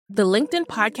The LinkedIn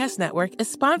Podcast Network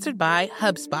is sponsored by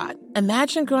HubSpot.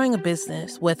 Imagine growing a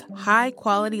business with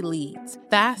high-quality leads,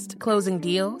 fast closing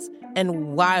deals,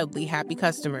 and wildly happy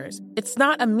customers. It's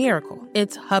not a miracle,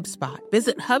 it's HubSpot.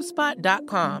 Visit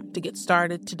HubSpot.com to get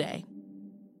started today.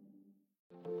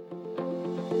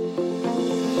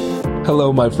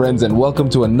 Hello, my friends, and welcome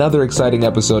to another exciting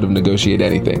episode of Negotiate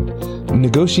Anything.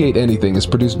 Negotiate Anything is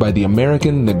produced by the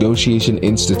American Negotiation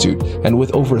Institute, and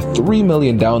with over 3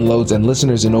 million downloads and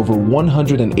listeners in over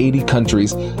 180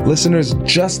 countries, listeners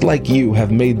just like you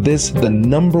have made this the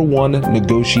 #1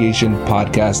 negotiation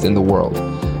podcast in the world.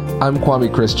 I'm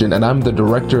Kwame Christian, and I'm the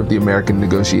director of the American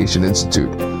Negotiation Institute.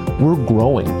 We're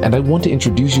growing, and I want to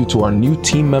introduce you to our new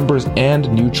team members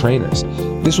and new trainers.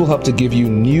 This will help to give you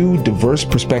new, diverse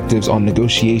perspectives on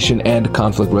negotiation and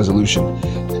conflict resolution.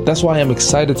 That's why I'm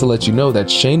excited to let you know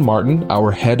that Shane Martin,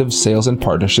 our head of sales and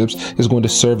partnerships, is going to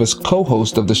serve as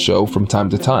co-host of the show from time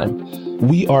to time.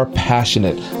 We are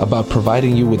passionate about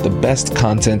providing you with the best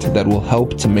content that will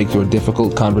help to make your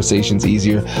difficult conversations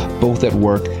easier, both at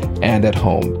work and at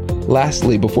home.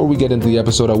 Lastly, before we get into the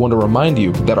episode, I want to remind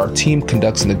you that our team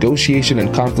conducts negotiation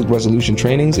and conflict resolution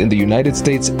trainings in the United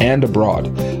States and abroad.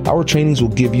 Our trainings will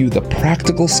give you the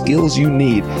practical skills you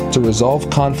need to resolve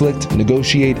conflict,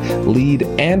 negotiate, lead,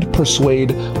 and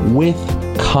persuade with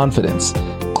confidence.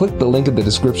 Click the link in the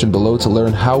description below to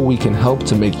learn how we can help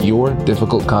to make your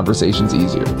difficult conversations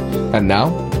easier. And now,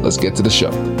 let's get to the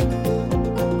show.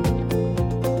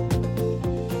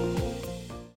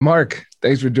 Mark,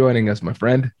 thanks for joining us, my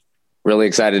friend. Really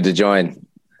excited to join.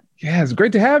 Yeah, it's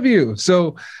great to have you.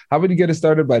 So how about you get us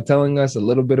started by telling us a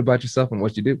little bit about yourself and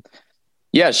what you do?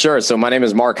 Yeah, sure. So my name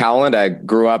is Mark Howland. I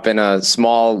grew up in a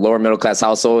small lower middle class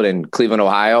household in Cleveland,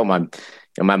 Ohio.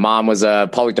 My mom was a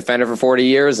public defender for 40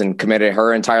 years and committed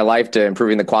her entire life to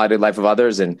improving the quality of life of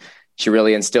others. And she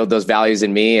really instilled those values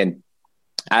in me. And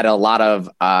I had a lot of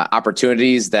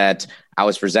opportunities that I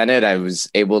was presented. I was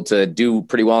able to do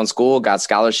pretty well in school, got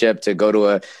scholarship to go to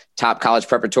a top college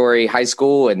preparatory high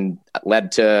school, and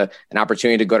led to an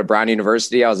opportunity to go to Brown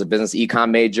University. I was a business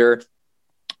econ major,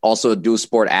 also a dual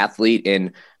sport athlete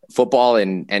in football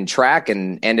and track,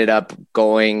 and ended up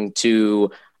going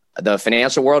to the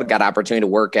financial world. Got an opportunity to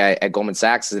work at Goldman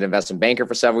Sachs as an investment banker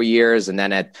for several years, and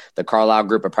then at the Carlyle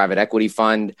Group, a private equity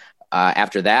fund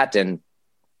after that, and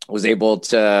was able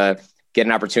to get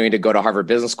an opportunity to go to Harvard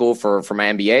Business School for my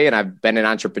MBA. And I've been an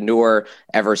entrepreneur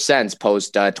ever since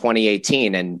post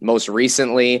 2018. And most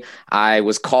recently, I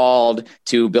was called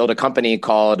to build a company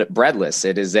called Breadless.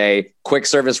 It is a quick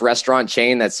service restaurant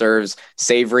chain that serves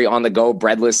savory on the go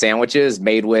breadless sandwiches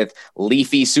made with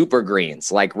leafy super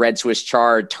greens like red Swiss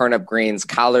chard, turnip greens,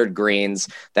 collard greens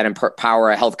that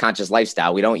empower a health conscious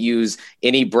lifestyle. We don't use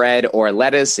any bread or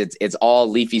lettuce. It's all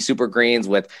leafy super greens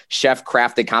with chef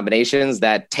crafted combinations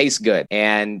that taste good.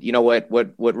 And you know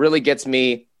what really gets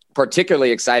me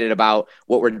particularly excited about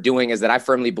what we're doing is that I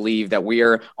firmly believe that we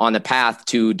are on the path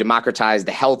to democratize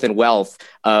the health and wealth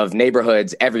of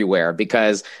neighborhoods everywhere,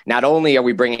 because not only are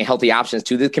we bringing healthy options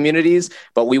to the communities,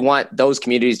 but we want those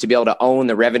communities to be able to own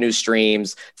the revenue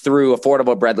streams through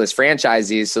affordable breadless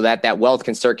franchises so that wealth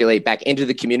can circulate back into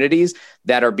the communities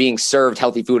that are being served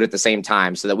healthy food at the same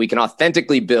time, so that we can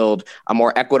authentically build a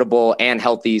more equitable and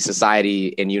healthy society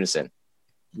in unison.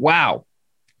 Wow.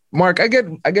 Mark, I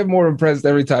get more impressed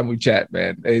every time we chat,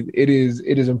 man. It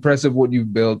is impressive what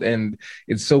you've built, and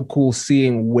it's so cool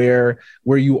seeing where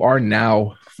you are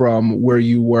now from where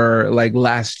you were like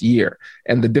last year,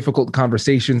 and the difficult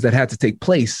conversations that had to take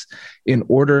place in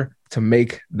order to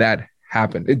make that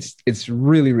happen. It's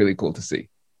really, really cool to see.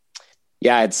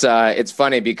 Yeah, it's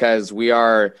funny because we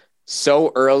are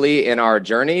so early in our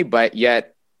journey, but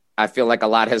yet I feel like a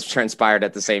lot has transpired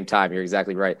at the same time. You're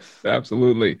exactly right.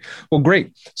 Absolutely. Well,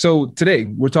 great. So today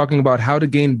we're talking about how to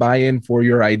gain buy-in for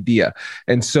your idea.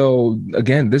 And so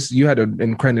again, you had an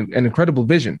incredible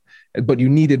vision, but you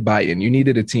needed buy-in. You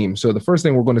needed a team. So the first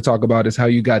thing we're going to talk about is how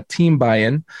you got team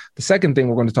buy-in. The second thing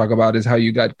we're going to talk about is how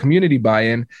you got community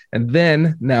buy-in. And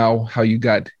then now how you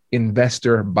got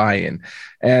investor buy-in.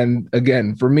 And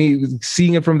again, for me,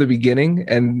 seeing it from the beginning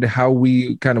and how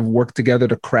we kind of work together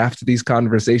to craft these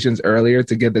conversations earlier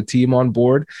to get the team on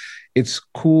board, it's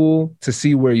cool to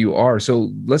see where you are.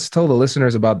 So let's tell the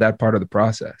listeners about that part of the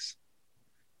process.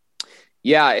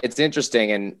 Yeah, it's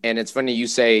interesting. And it's funny you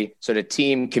say sort of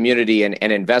team, community, and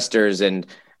investors. And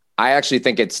I actually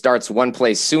think it starts one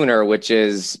place sooner, which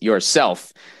is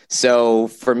yourself. So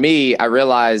for me, I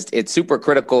realized it's super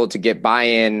critical to get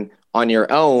buy-in on your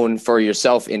own for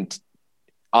yourself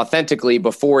authentically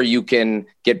before you can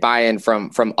get buy-in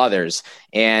from others.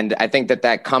 And I think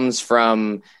that comes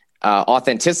from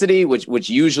authenticity, which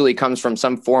usually comes from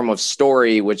some form of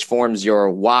story, which forms your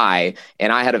why.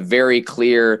 And I had a very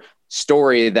clear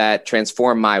story that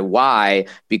transformed my why,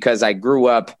 because I grew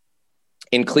up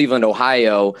in Cleveland,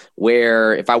 Ohio,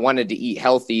 where if I wanted to eat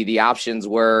healthy, the options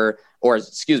were, or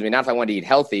excuse me, not if I wanted to eat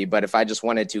healthy, but if I just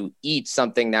wanted to eat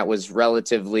something that was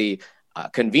relatively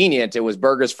convenient, it was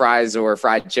burgers, fries, or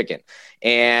fried chicken.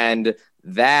 And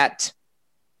that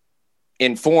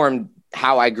informed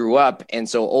how I grew up. And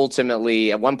so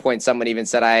ultimately, at one point, someone even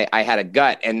said I had a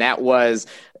gut, and that was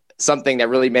something that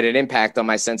really made an impact on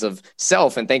my sense of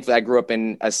self. And thankfully, I grew up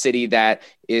in a city that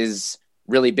is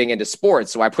really big into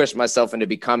sports. So I pushed myself into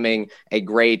becoming a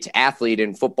great athlete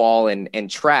in football and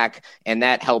track. And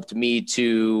that helped me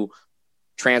to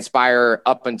transpire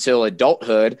up until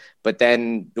adulthood. But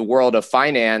then the world of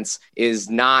finance is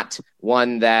not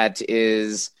one that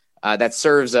is that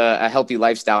serves a healthy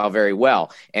lifestyle very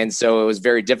well. And so it was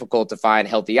very difficult to find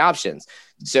healthy options.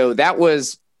 So that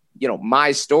was,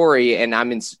 my story, and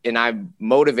I'm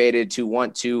motivated to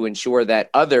want to ensure that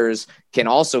others can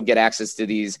also get access to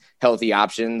these healthy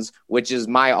options, which is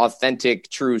my authentic,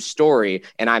 true story.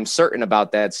 And I'm certain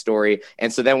about that story.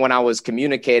 And so then when I was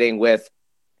communicating with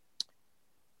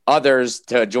others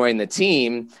to join the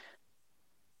team,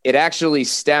 it actually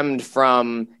stemmed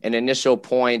from an initial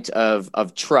point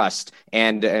of trust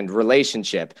and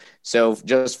relationship. So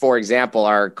just for example,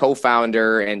 our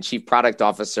co-founder and chief product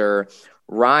officer,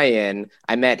 Ryan,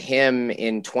 I met him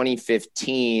in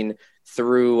 2015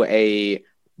 through a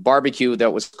barbecue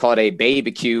that was called a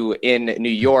BBQ in New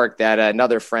York that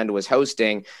another friend was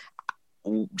hosting.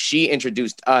 She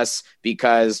introduced us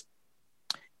because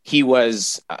he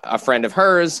was a friend of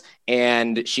hers,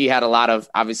 and she had a lot of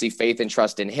obviously faith and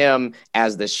trust in him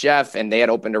as the chef, and they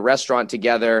had opened a restaurant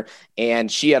together, and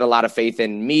she had a lot of faith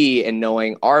in me and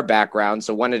knowing our background,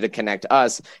 so wanted to connect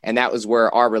us, and that was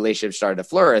where our relationship started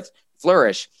to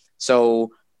flourish.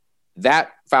 So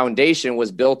that foundation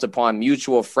was built upon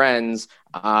mutual friends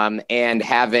and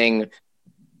having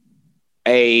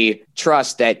a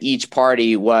trust that each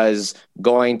party was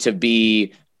going to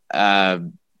be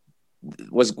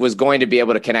was going to be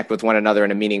able to connect with one another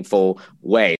in a meaningful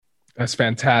way. That's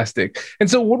fantastic. And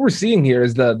so what we're seeing here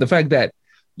is the fact that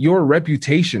your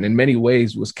reputation in many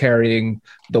ways was carrying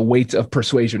the weight of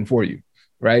persuasion for you,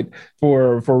 right?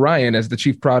 For Ryan as the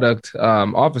chief product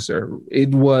officer,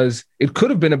 it could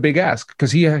have been a big ask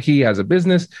because he has a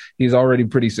business. He's already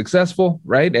pretty successful,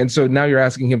 right? And so now you're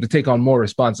asking him to take on more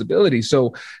responsibility.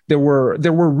 So there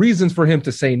were reasons for him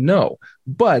to say no,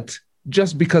 but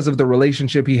just because of the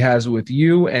relationship he has with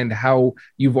you and how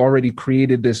you've already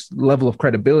created this level of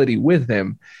credibility with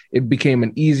him, it became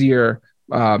an easier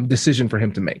decision for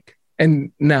him to make.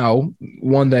 And now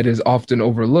one that is often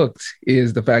overlooked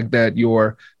is the fact that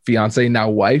your fiance, now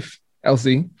wife,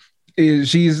 Elsie,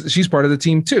 she's part of the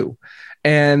team too.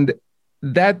 And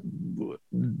that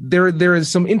there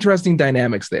is some interesting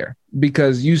dynamics there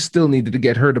because you still needed to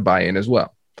get her to buy in as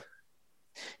well.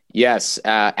 Yes,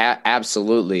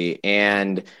 absolutely.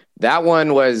 And that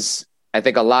one was, I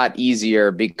think, a lot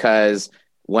easier because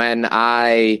when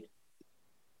I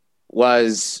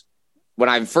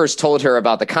first told her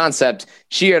about the concept,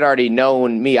 she had already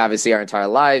known me, obviously, our entire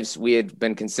lives. We had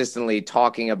been consistently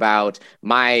talking about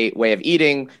my way of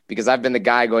eating because I've been the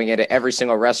guy going into every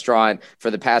single restaurant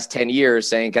for the past 10 years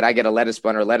saying, could I get a lettuce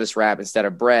bun or lettuce wrap instead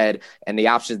of bread? And the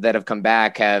options that have come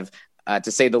back have to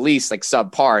say the least, like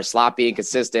subpar, sloppy,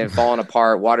 inconsistent, falling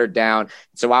apart, watered down.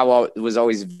 So I was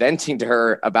always venting to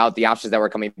her about the options that were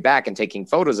coming back and taking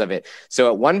photos of it.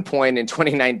 So at one point in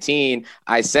 2019,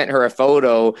 I sent her a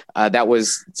photo that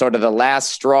was sort of the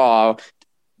last straw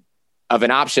of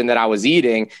an option that I was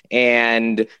eating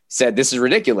and said, this is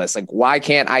ridiculous. Like, why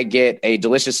can't I get a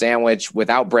delicious sandwich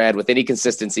without bread, with any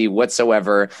consistency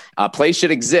whatsoever? A place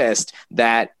should exist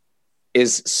that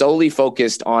is solely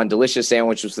focused on delicious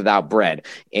sandwiches without bread.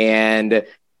 And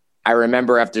I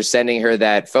remember after sending her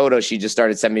that photo, she just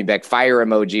started sending me back fire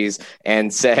emojis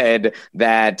and said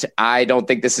that I don't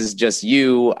think this is just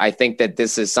you. I think that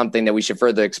this is something that we should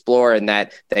further explore and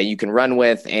that you can run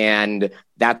with. And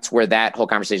that's where that whole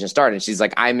conversation started. And she's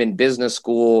like, I'm in business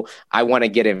school. I want to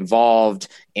get involved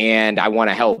and I want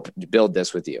to help build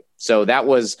this with you. So that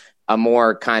was a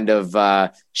more kind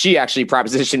of, she actually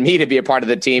propositioned me to be a part of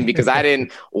the team because I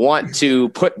didn't want to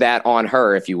put that on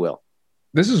her, if you will.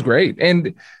 This is great.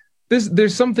 And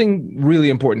there's something really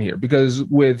important here because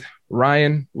with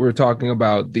Ryan, we're talking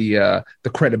about the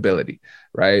credibility,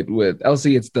 right? With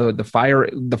Elsie, it's the fire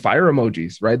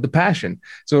emojis, right? The passion.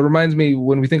 So it reminds me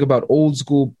when we think about old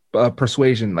school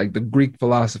persuasion, like the Greek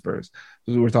philosophers,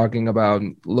 we're talking about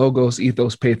logos,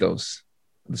 ethos, pathos.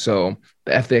 So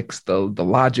the ethics, the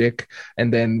logic,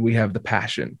 and then we have the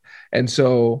passion. And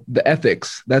so the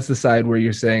ethics, that's the side where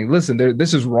you're saying, listen,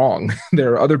 this is wrong.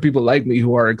 There are other people like me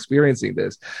who are experiencing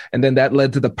this. And then that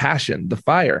led to the passion, the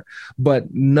fire.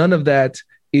 But none of that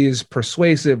is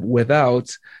persuasive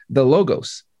without the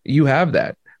logos. You have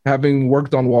that. Having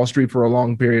worked on Wall Street for a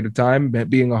long period of time,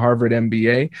 being a Harvard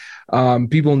MBA,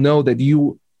 people know that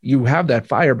you have that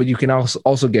fire, but you can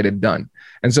also get it done.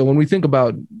 And so when we think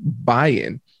about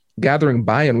buy-in, gathering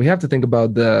buy-in, we have to think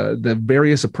about the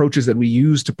various approaches that we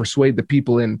use to persuade the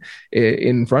people in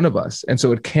front of us. And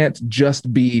so it can't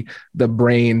just be the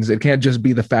brains. It can't just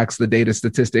be the facts, the data,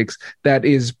 statistics. That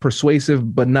is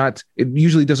persuasive, but it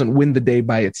usually doesn't win the day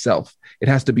by itself. It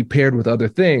has to be paired with other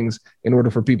things in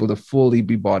order for people to fully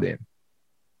be bought in.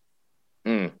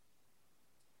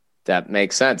 That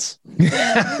makes sense.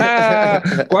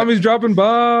 Kwame's dropping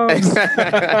bombs.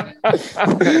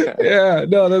 Yeah,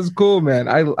 no, that's cool, man.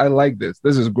 I like this.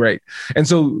 This is great. And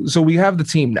so we have the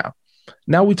team now.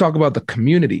 Now we talk about the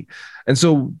community. And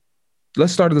so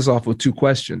let's start this off with two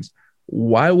questions.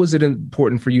 Why was it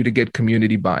important for you to get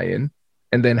community buy-in?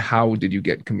 And then how did you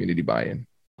get community buy-in?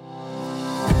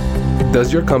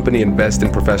 Does your company invest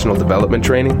in professional development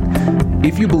training?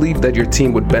 If you believe that your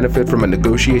team would benefit from a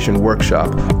negotiation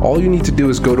workshop, all you need to do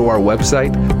is go to our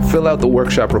website, fill out the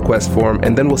workshop request form,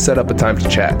 and then we'll set up a time to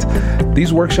chat.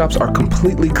 These workshops are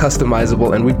completely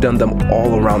customizable, and we've done them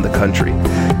all around the country.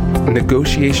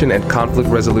 Negotiation and conflict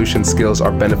resolution skills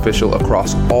are beneficial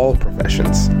across all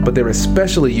professions, but they're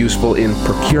especially useful in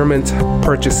procurement,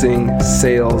 purchasing,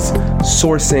 sales,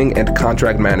 sourcing, and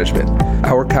contract management.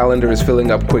 Our calendar is filling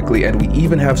up quickly, and we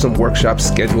even have some workshops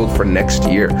scheduled for next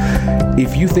year.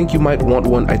 If you think you might want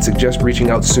one, I'd suggest reaching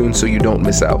out soon so you don't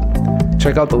miss out.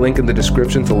 Check out the link in the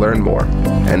description to learn more.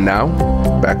 And now,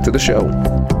 back to the show.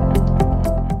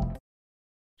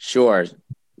 Sure.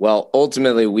 Well,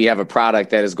 ultimately, we have a product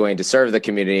that is going to serve the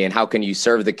community. And how can you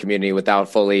serve the community without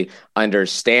fully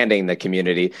understanding the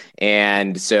community?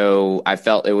 And so I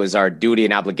felt it was our duty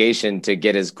and obligation to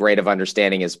get as great of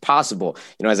understanding as possible.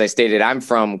 As I stated, I'm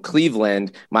from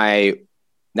Cleveland. My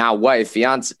now wife,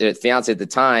 fiance at the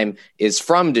time, is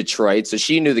from Detroit. So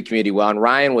she knew the community well. And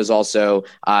Ryan was also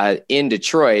in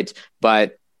Detroit.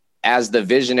 But as the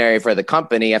visionary for the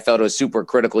company, I felt it was super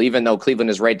critical. Even though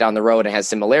Cleveland is right down the road and has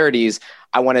similarities,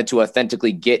 I wanted to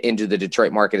authentically get into the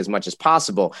Detroit market as much as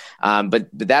possible. But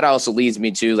that also leads me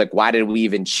to, why did we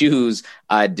even choose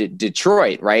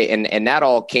Detroit, right? And that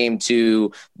all came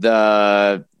to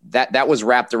that was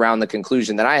wrapped around the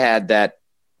conclusion that I had that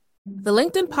the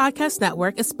LinkedIn Podcast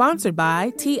Network is sponsored by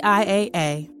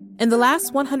TIAA. In the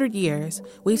last 100 years,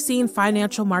 we've seen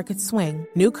financial markets swing,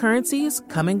 new currencies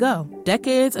come and go,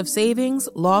 decades of savings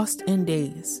lost in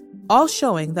days, all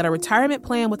showing that a retirement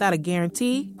plan without a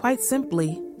guarantee, quite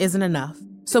simply, isn't enough.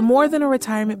 So more than a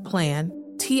retirement plan,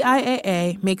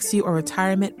 TIAA makes you a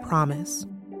retirement promise.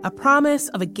 A promise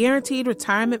of a guaranteed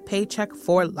retirement paycheck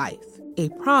for life. A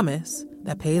promise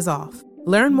that pays off.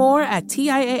 Learn more at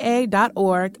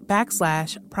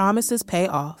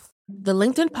TIAA.org/promisespayoff. The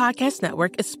LinkedIn Podcast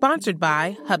Network is sponsored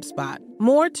by HubSpot.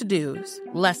 More to-dos,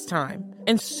 less time,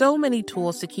 and so many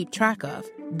tools to keep track of.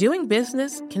 Doing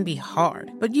business can be hard,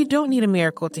 but you don't need a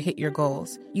miracle to hit your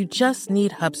goals. You just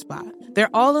need HubSpot. Their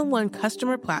all-in-one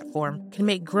customer platform can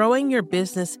make growing your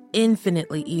business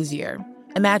infinitely easier.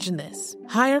 Imagine this: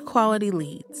 higher quality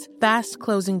leads, fast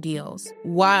closing deals,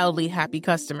 wildly happy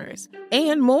customers,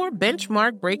 and more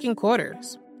benchmark-breaking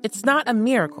quarters. It's not a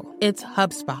miracle, it's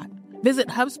HubSpot. Visit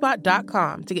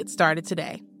HubSpot.com to get started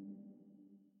today.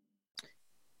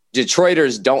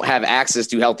 Detroiters don't have access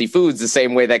to healthy foods the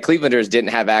same way that Clevelanders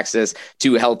didn't have access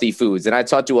to healthy foods. And I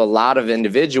talked to a lot of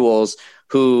individuals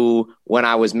who, when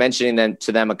I was mentioning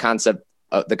to them the concept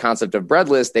of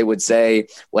breadless, they would say,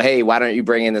 well, hey, why don't you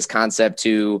bring in this concept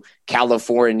to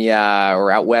California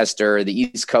or out west or the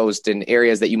East Coast and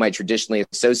areas that you might traditionally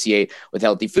associate with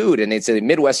healthy food? And they'd say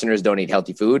Midwesterners don't eat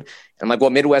healthy food. And I'm like, well,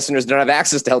 Midwesterners don't have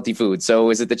access to healthy food. So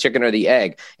is it the chicken or the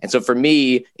egg? And so for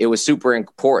me, it was super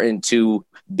important to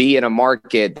be in a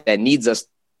market that needs us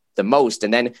the most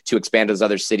and then to expand to those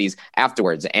other cities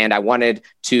afterwards. And I wanted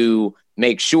to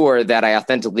make sure that I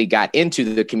authentically got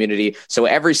into the community. So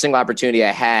every single opportunity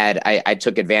I had, I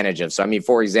took advantage of. So, I mean,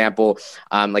 for example,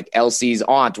 like Elsie's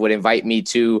aunt would invite me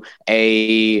to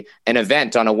an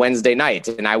event on a Wednesday night,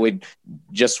 and I would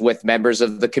just with members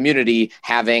of the community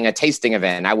having a tasting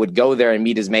event. I would go there and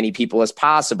meet as many people as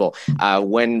possible.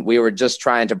 When we were just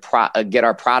trying to get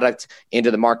our product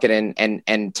into the market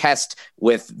and test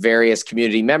with various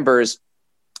community members,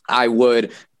 I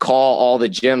would call all the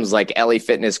gyms like LA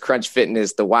Fitness, Crunch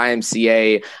Fitness, the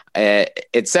YMCA,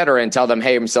 et cetera, and tell them,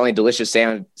 hey, I'm selling delicious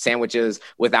sandwiches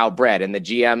without bread. And the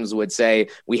GMs would say,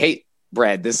 we hate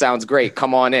bread. This sounds great.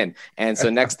 Come on in. And so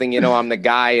next thing you know, I'm the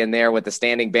guy in there with the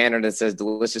standing banner that says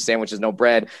delicious sandwiches, no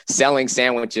bread, selling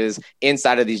sandwiches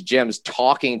inside of these gyms,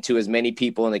 talking to as many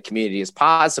people in the community as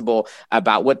possible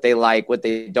about what they like, what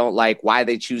they don't like, why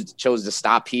they chose to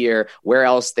stop here, where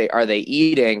else are they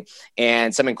eating.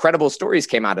 And some incredible stories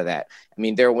came out of that. I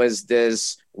mean, there was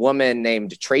this woman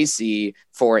named Tracy,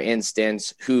 for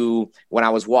instance, who, when I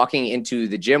was walking into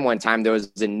the gym one time, there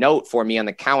was a note for me on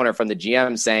the counter from the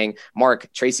GM saying,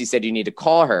 Mark, Tracy said you need to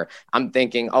call her. I'm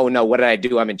thinking, oh no, what did I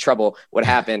do? I'm in trouble. What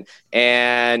happened?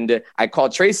 And I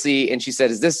called Tracy and she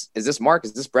said, is this Mark?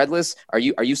 Is this Breadless? Are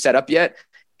you set up yet?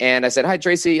 And I said, hi,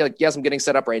 Tracy. Like, yes, I'm getting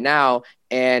set up right now.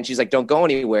 And she's like, don't go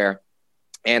anywhere.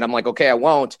 And I'm like, okay, I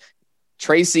won't.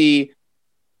 Tracy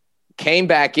came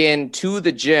back into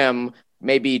the gym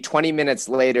maybe 20 minutes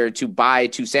later to buy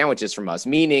 2 sandwiches from us,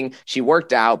 meaning she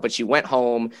worked out, but she went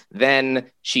home. Then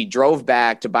she drove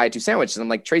back to buy 2 sandwiches. I'm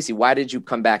like, Tracy, why did you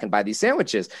come back and buy these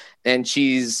sandwiches? And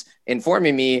she's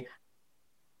informing me,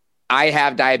 I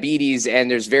have diabetes and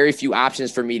there's very few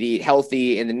options for me to eat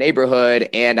healthy in the neighborhood.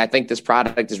 And I think this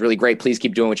product is really great. Please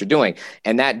keep doing what you're doing.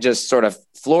 And that just sort of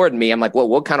floored me. I'm like, well,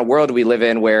 what kind of world do we live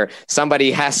in where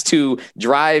somebody has to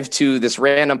drive to this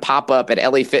random pop-up at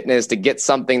LA Fitness to get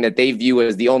something that they view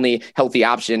as the only healthy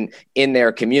option in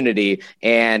their community?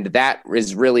 And that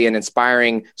is really an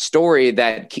inspiring story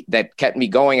that kept me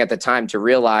going at the time to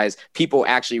realize people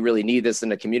actually really need this in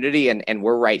the community. And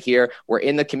we're right here. We're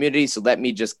in the community. So let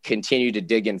me just continue to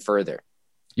dig in further.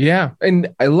 Yeah.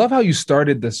 And I love how you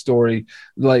started the story,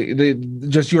 like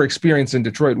just your experience in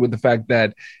Detroit, with the fact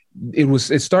that it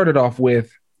started off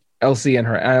with Elsie and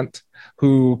her aunt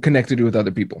who connected you with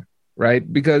other people,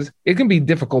 right? Because it can be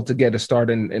difficult to get a start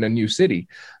in a new city.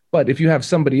 But if you have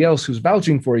somebody else who's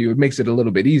vouching for you, it makes it a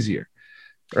little bit easier,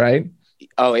 right?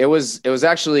 Oh, it was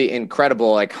actually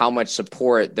incredible, like how much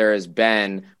support there has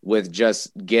been with just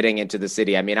getting into the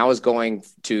city. I mean, I was going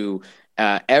to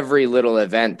every little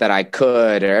event that I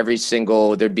could,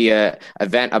 or there'd be a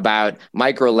event about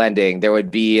micro lending. There would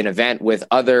be an event with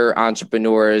other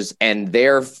entrepreneurs and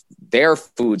their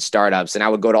food startups. And I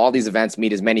would go to all these events,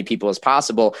 meet as many people as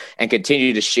possible, and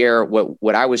continue to share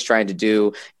what I was trying to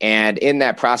do. And in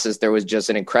that process, there was just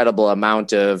an incredible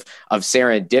amount of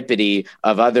serendipity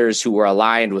of others who were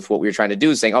aligned with what we were trying to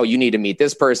do, saying, oh, you need to meet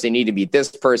this person, you need to meet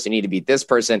this person, you need to meet this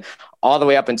person, all the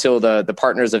way up until the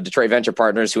partners of Detroit Venture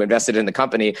Partners who invested in the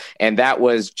company. And that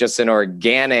was just an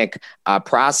organic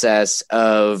process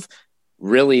of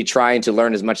really trying to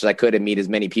learn as much as I could and meet as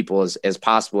many people as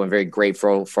possible. And very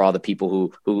grateful for all the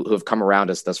people who have come around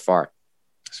us thus far.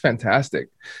 It's fantastic.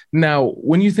 Now,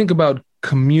 when you think about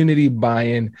community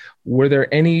buy-in, were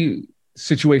there any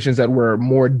situations that were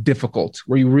more difficult,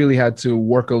 where you really had to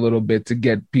work a little bit to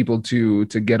get people to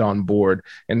get on board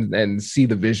and see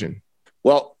the vision?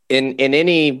 Well, in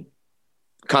any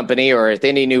company or with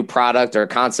any new product or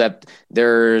concept,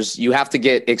 you have to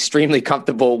get extremely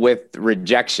comfortable with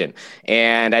rejection.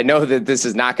 And I know that this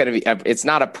is not going to be, it's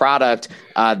not a product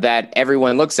that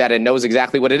everyone looks at and knows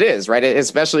exactly what it is, right?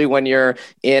 Especially when you're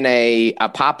in a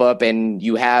pop-up and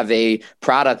you have a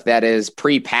product that is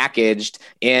pre-packaged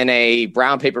in a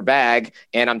brown paper bag,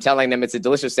 and I'm telling them it's a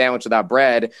delicious sandwich without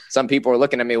bread. Some people are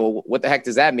looking at me, well, what the heck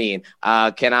does that mean?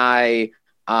 Are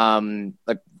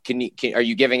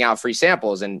you giving out free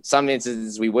samples? And some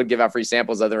instances we would give out free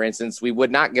samples. Other instances we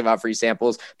would not give out free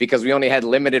samples because we only had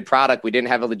limited product. We didn't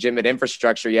have a legitimate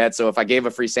infrastructure yet. So if I gave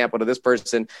a free sample to this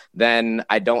person, then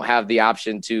I don't have the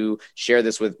option to share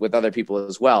this with other people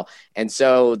as well. And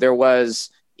so there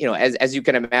was, as you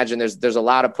can imagine, there's a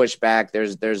lot of pushback.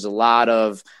 There's a lot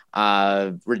of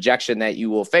rejection that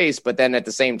you will face. But then at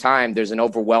the same time, there's an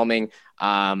overwhelming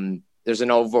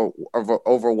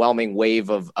wave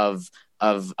of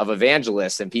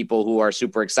evangelists and people who are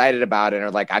super excited about it and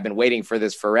are like, I've been waiting for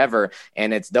this forever.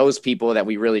 And it's those people that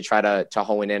we really try to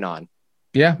hone in on.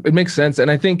 Yeah, it makes sense.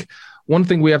 And I think one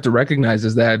thing we have to recognize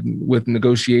is that with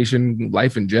negotiation,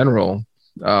 life in general,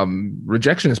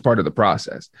 rejection is part of the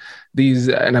process.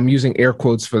 And I'm using air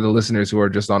quotes for the listeners who are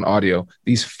just on audio,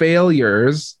 these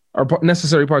failures are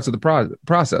necessary parts of the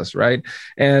process, right?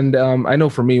 And I know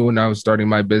for me, when I was starting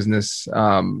my business,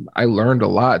 I learned a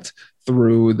lot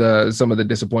through some of the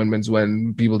disappointments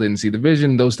when people didn't see the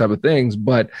vision, those type of things.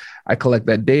 But I collect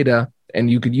that data,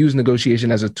 and you could use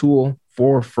negotiation as a tool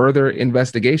for further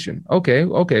investigation. Okay.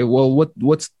 Well,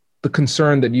 what's the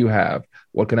concern that you have?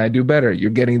 What can I do better? You're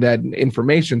getting that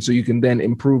information so you can then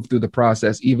improve through the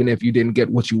process, even if you didn't get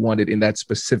what you wanted in that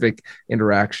specific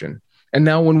interaction. And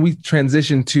now when we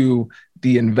transition to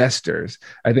the investors,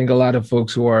 I think a lot of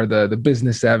folks who are the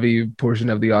business savvy portion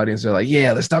of the audience are like,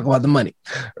 yeah, let's talk about the money,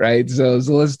 right? So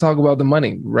let's talk about the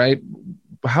money, right?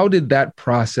 How did that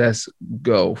process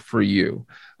go for you?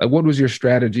 Like, what was your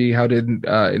strategy? How did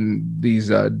in these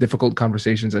difficult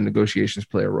conversations and negotiations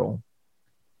play a role?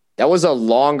 That was a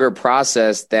longer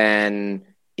process than,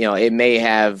 it may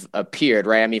have appeared,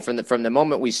 right? I mean, from the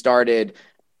moment we started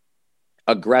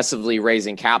aggressively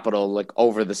raising capital, like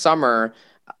over the summer,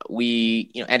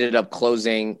 we ended up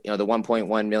closing the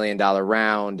 $1.1 million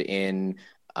round in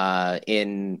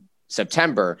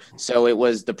September.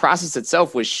 So the process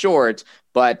itself was short,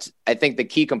 but I think the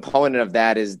key component of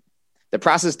that is the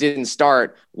process didn't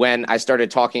start when I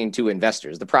started talking to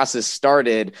investors. The process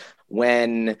started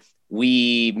when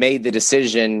we made the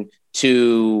decision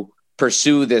to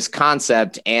pursue this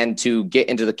concept and to get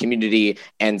into the community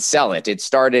and sell it. It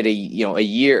started a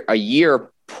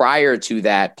year prior to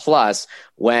that, plus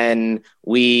when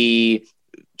we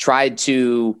tried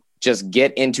to just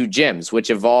get into gyms, which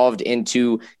evolved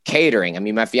into catering. I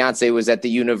mean, my fiance was at the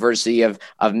University of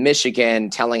Michigan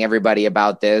telling everybody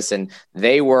about this, and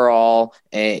they were all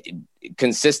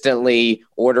consistently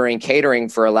ordering catering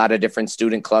for a lot of different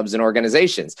student clubs and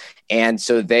organizations. And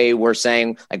so they were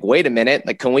saying, like, wait a minute,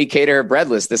 like, can we cater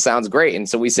breadless? This sounds great. And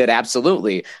so we said,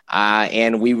 absolutely.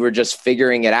 And we were just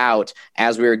figuring it out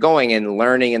as we were going and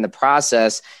learning in the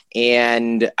process.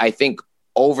 And I think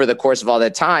over the course of all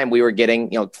that time, we were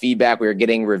getting, feedback, we were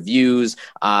getting reviews,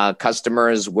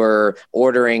 customers were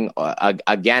ordering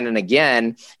again and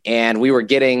again, and we were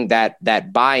getting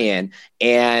that buy-in.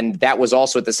 And that was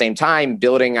also at the same time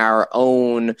building our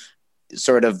own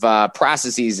sort of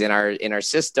processes in our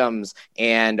systems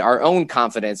and our own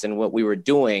confidence in what we were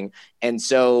doing. And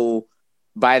so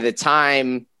by the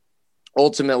time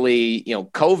ultimately,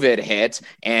 COVID hit,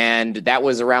 and that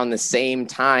was around the same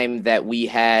time that we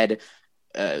had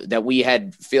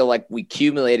feel like we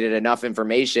accumulated enough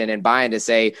information and buy-in to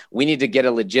say we need to get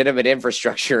a legitimate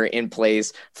infrastructure in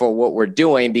place for what we're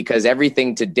doing, because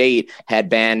everything to date had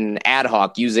been ad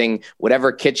hoc, using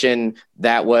whatever kitchen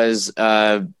that was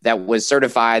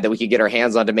certified that we could get our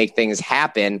hands on to make things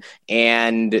happen.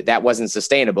 And that wasn't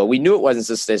sustainable. We knew it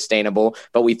wasn't sustainable,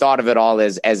 but we thought of it all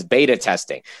as beta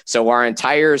testing. So our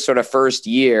entire sort of first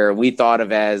year, we thought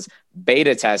of as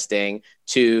beta testing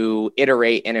to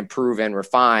iterate and improve and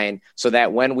refine, so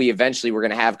that when we eventually were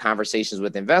going to have conversations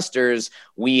with investors,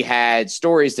 we had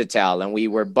stories to tell and we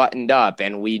were buttoned up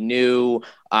and we knew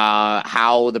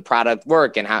how the product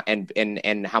worked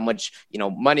and how much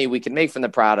money we could make from the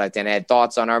product, and had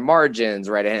thoughts on our margins,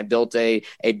 right? And had built a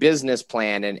business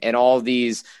plan and all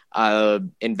these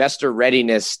investor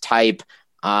readiness type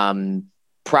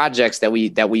projects that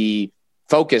we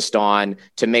focused on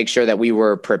to make sure that we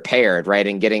were prepared, right?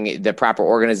 And getting the proper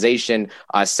organization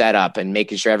set up and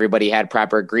making sure everybody had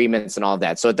proper agreements and all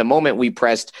that. So at the moment we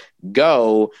pressed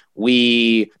go,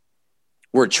 we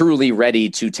were truly ready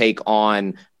to take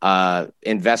on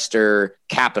investor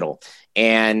capital.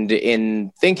 And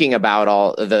in thinking about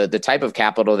all the type of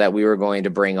capital that we were going to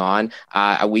bring on,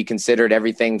 we considered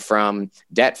everything from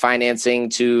debt financing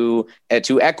to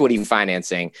equity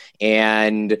financing.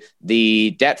 And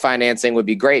the debt financing would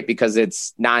be great because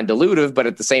it's non-dilutive, but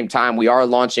at the same time, we are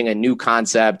launching a new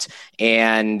concept,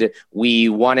 and we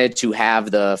wanted to have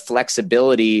the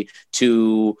flexibility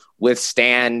to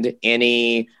withstand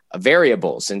any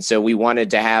variables. And so we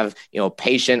wanted to have,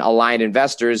 patient aligned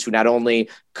investors who not only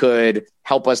could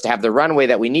help us to have the runway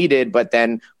that we needed, but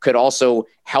then could also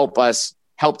help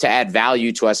to add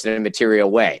value to us in a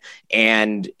material way.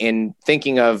 And in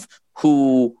thinking of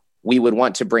who we would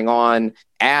want to bring on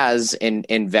as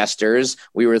investors,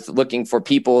 we were looking for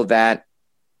people that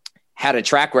had a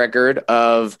track record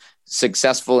of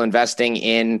successful investing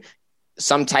in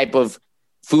some type of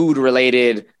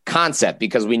food-related concept,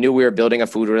 because we knew we were building a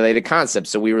food-related concept.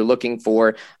 So we were looking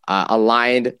for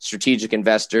aligned strategic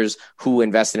investors who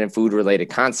invested in food-related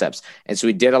concepts. And so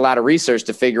we did a lot of research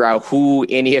to figure out who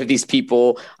any of these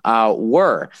people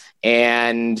were.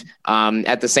 And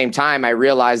at the same time, I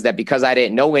realized that because I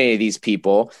didn't know any of these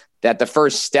people, that the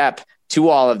first step to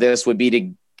all of this would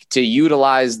be to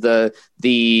utilize the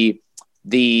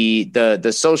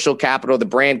social capital, the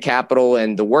brand capital,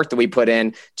 and the work that we put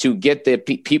in to get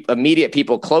the immediate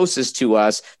people closest to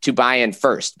us to buy in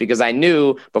first. Because I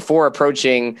knew before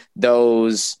approaching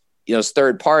those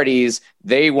third parties,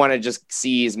 they want to just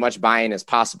see as much buy-in as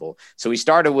possible. So we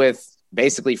started with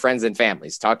basically friends and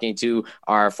families, talking to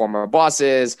our former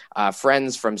bosses,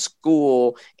 friends from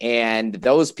school, and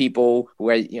those people who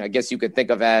are, I guess you could think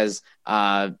of as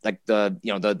like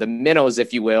the minnows,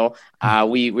 if you will.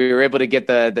 We were able to get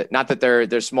the not that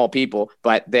they're small people,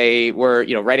 but they were,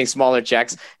 writing smaller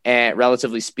checks, and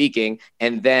relatively speaking,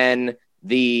 and then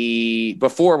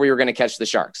before we were going to catch the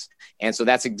sharks. And so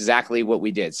that's exactly what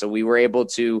we did. So we were able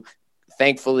to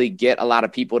thankfully get a lot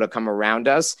of people to come around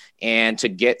us and to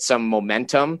get some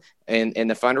momentum in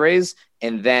the fundraise.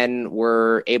 And then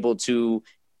we're able to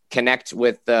connect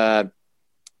with Cal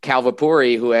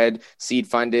Vapuri, who had seed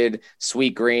funded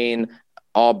Sweetgreen,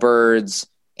 Allbirds,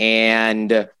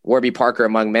 and Warby Parker,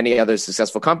 among many other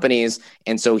successful companies.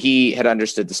 And so he had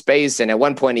understood the space. And at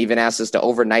one point even asked us to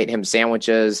overnight him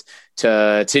sandwiches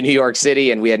to New York City.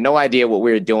 And we had no idea what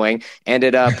we were doing.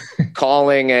 Ended up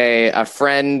calling a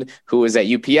friend who was at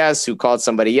UPS, who called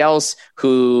somebody else,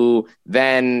 who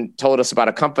then told us about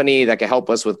a company that could help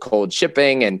us with cold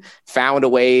shipping, and found a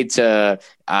way to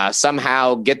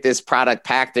somehow get this product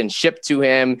packed and shipped to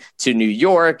him to New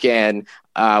York. And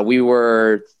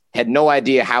we had no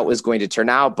idea how it was going to turn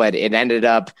out, but it ended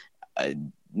up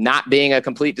not being a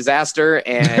complete disaster.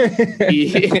 And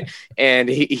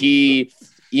he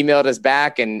emailed us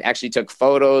back and actually took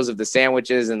photos of the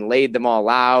sandwiches and laid them all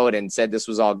out and said this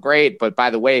was all great. But by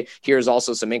the way, here's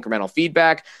also some incremental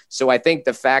feedback. So I think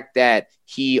the fact that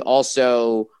he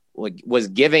also was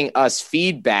giving us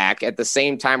feedback at the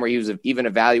same time where he was even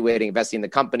evaluating investing in the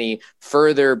company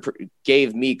further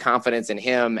gave me confidence in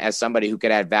him as somebody who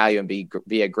could add value and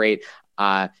be a great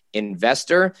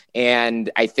investor. And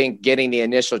I think getting the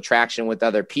initial traction with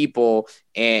other people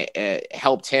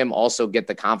helped him also get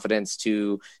the confidence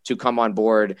to come on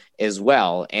board as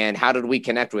well. And how did we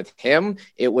connect with him?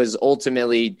 It was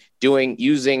ultimately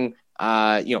using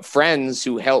friends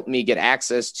who helped me get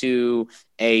access to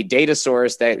a data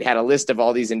source that had a list of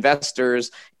all these investors,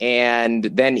 and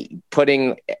then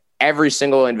putting every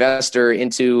single investor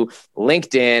into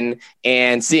LinkedIn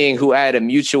and seeing who I had a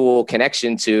mutual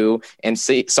connection to, and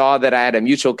saw that I had a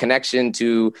mutual connection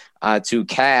to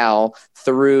Cal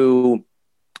through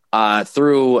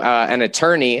an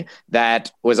attorney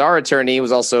that was our attorney,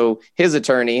 was also his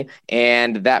attorney.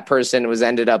 And that person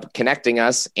ended up connecting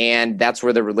us. And that's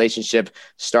where the relationship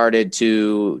started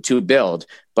to build.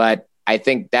 But I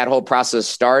think that whole process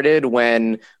started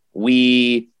when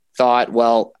we thought,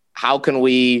 well, how can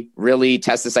we really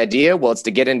test this idea? Well, it's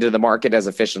to get into the market as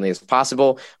efficiently as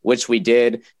possible, which we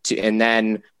did. And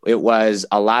then it was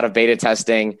a lot of beta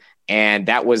testing. And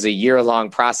that was a year-long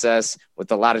process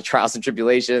with a lot of trials and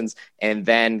tribulations, and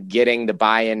then getting the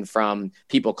buy-in from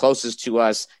people closest to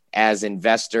us as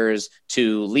investors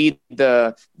to lead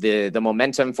the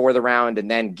momentum for the round, and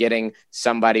then getting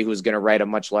somebody who's going to write a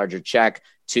much larger check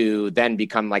to then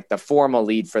become like the formal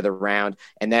lead for the round.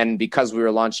 And then because we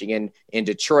were launching in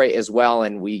Detroit as well,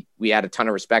 and we had a ton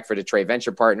of respect for Detroit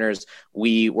Venture Partners,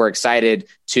 we were excited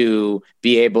to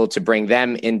be able to bring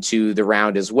them into the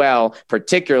round as well,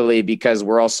 particularly because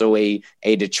we're also a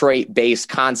Detroit-based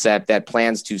concept that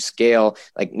plans to scale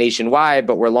like nationwide,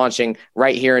 but we're launching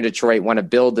right here in Detroit, want to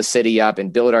build the city up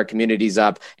and build our communities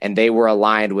up. And they were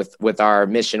aligned with our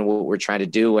mission, what we're trying to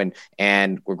do.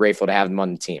 And we're grateful to have them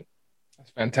on the team.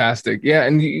 Fantastic. Yeah.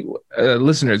 And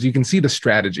listeners, you can see the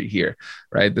strategy here,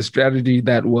 right? The strategy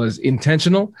that was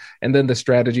intentional, and then the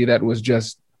strategy that was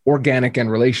just organic and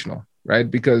relational,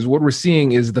 right? Because what we're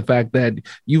seeing is the fact that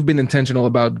you've been intentional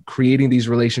about creating these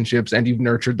relationships, and you've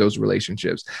nurtured those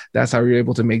relationships. That's how you're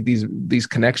able to make these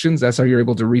connections. That's how you're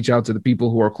able to reach out to the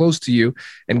people who are close to you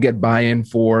and get buy-in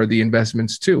for the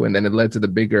investments too. And then it led to the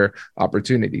bigger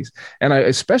opportunities. And I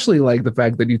especially like the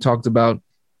fact that you talked about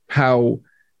how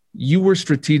you were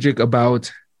strategic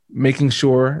about making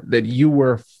sure that you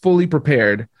were fully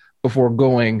prepared before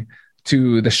going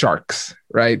to the sharks,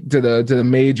 right? To the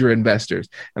major investors.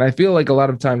 And I feel like a lot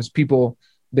of times people,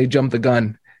 they jump the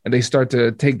gun and they start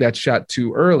to take that shot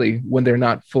too early when they're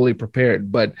not fully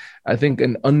prepared. But I think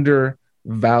an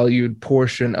undervalued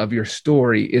portion of your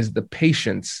story is the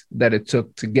patience that it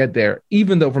took to get there,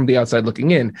 even though from the outside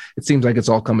looking in, it seems like it's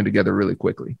all coming together really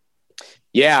quickly.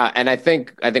 Yeah. And I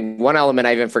think one element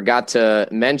I even forgot to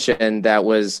mention that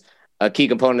was a key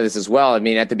component of this as well. I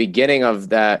mean, at the beginning of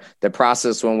the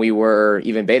process, when we were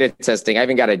even beta testing, I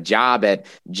even got a job at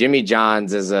Jimmy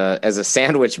John's as a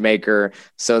sandwich maker,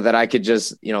 so that I could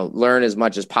just, learn as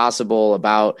much as possible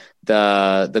about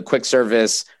the quick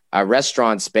service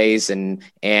restaurant space,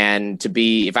 and to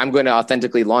be, if I'm going to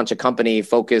authentically launch a company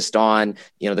focused on,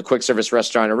 the quick service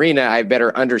restaurant arena, I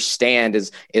better understand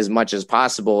as much as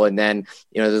possible. And then,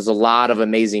 there's a lot of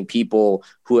amazing people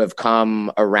who have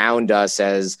come around us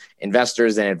as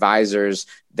investors and advisors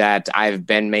that I've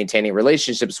been maintaining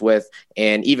relationships with,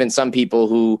 and even some people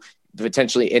who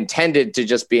potentially intended to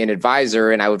just be an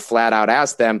advisor. And I would flat out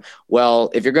ask them,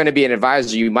 well, if you're going to be an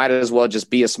advisor, you might as well just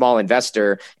be a small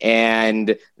investor.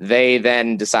 And they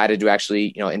then decided to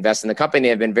actually, invest in the company.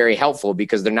 Have been very helpful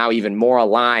because they're now even more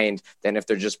aligned than if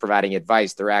they're just providing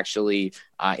advice. They're actually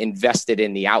invested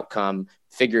in the outcome,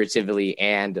 figuratively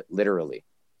and literally.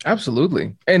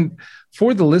 Absolutely. And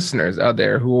for the listeners out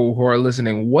there who are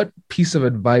listening, what piece of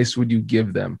advice would you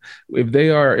give them if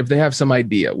they have some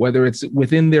idea, whether it's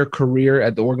within their career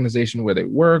at the organization where they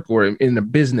work or in a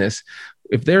business,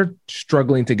 if they're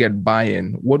struggling to get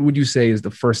buy-in, what would you say is the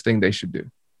first thing they should do?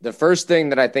 The first thing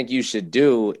that I think you should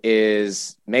do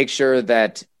is make sure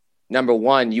that, number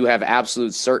one, you have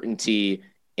absolute certainty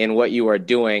in what you are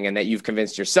doing and that you've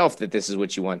convinced yourself that this is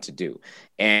what you want to do.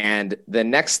 And the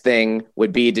next thing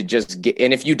would be to just get,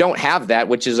 and if you don't have that,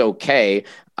 which is okay,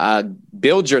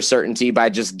 build your certainty by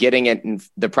just getting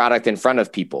the product in front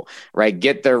of people, right?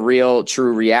 Get the real,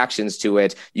 true reactions to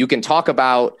it. You can talk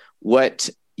about what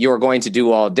you're going to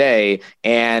do all day,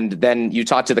 and then you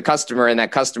talk to the customer, and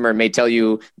that customer may tell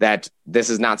you that this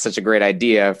is not such a great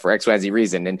idea for XYZ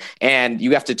reason. And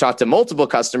you have to talk to multiple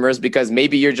customers because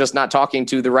maybe you're just not talking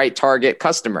to the right target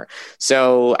customer.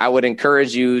 So I would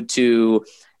encourage you to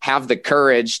have the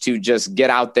courage to just get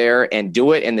out there and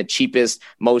do it in the cheapest,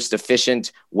 most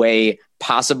efficient way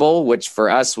possible, which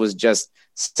for us was just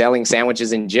selling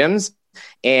sandwiches in gyms.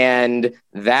 And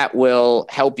that will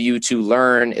help you to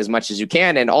learn as much as you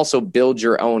can and also build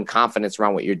your own confidence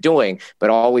around what you're doing. But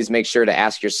always make sure to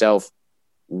ask yourself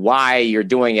why you're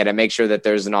doing it and make sure that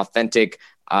there's an authentic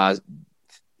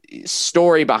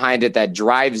story behind it that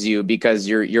drives you, because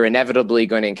you're inevitably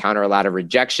going to encounter a lot of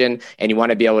rejection, and you want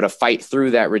to be able to fight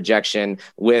through that rejection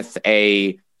with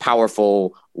a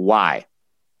powerful why.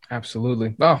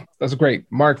 Absolutely. Oh, that's great.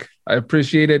 Mark, I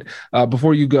appreciate it.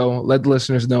 Before you go, let the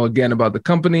listeners know again about the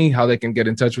company, how they can get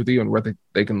in touch with you, and where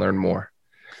they can learn more.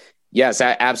 Yes,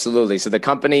 absolutely. So the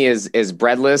company is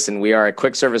Breadless, and we are a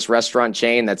quick service restaurant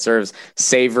chain that serves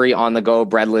savory on-the-go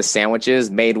breadless sandwiches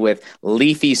made with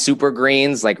leafy super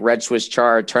greens like red Swiss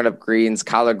chard, turnip greens,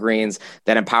 collard greens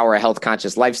that empower a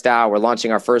health-conscious lifestyle. We're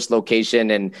launching our first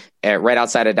location right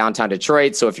outside of downtown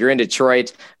Detroit. So if you're in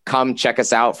Detroit, come check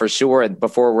us out for sure.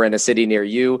 Before we're in a city near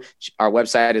you, our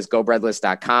website is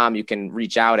gobreadless.com. You can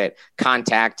reach out at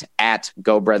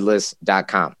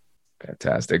contact@gobreadless.com.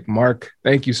 Fantastic. Mark,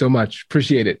 thank you so much.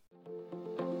 Appreciate it.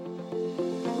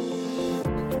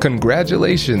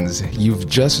 Congratulations, you've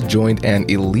just joined an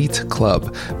elite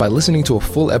club. By listening to a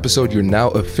full episode, you're now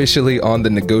officially on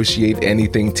the Negotiate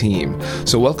Anything team.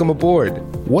 So welcome aboard.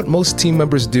 What most team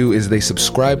members do is they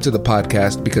subscribe to the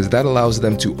podcast because that allows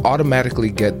them to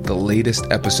automatically get the latest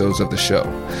episodes of the show.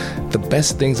 The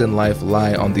best things in life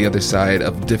lie on the other side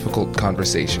of difficult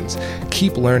conversations.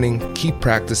 Keep learning, keep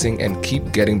practicing, and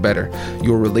keep getting better.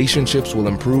 Your relationships will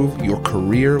improve, your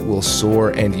career will soar,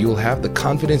 and you'll have the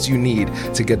confidence you need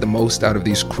to get the most out of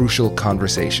these crucial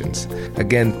conversations.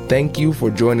 Again, thank you for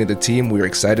joining the team. We're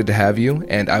excited to have you,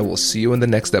 and I will see you in the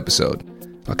next episode.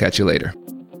 I'll catch you later.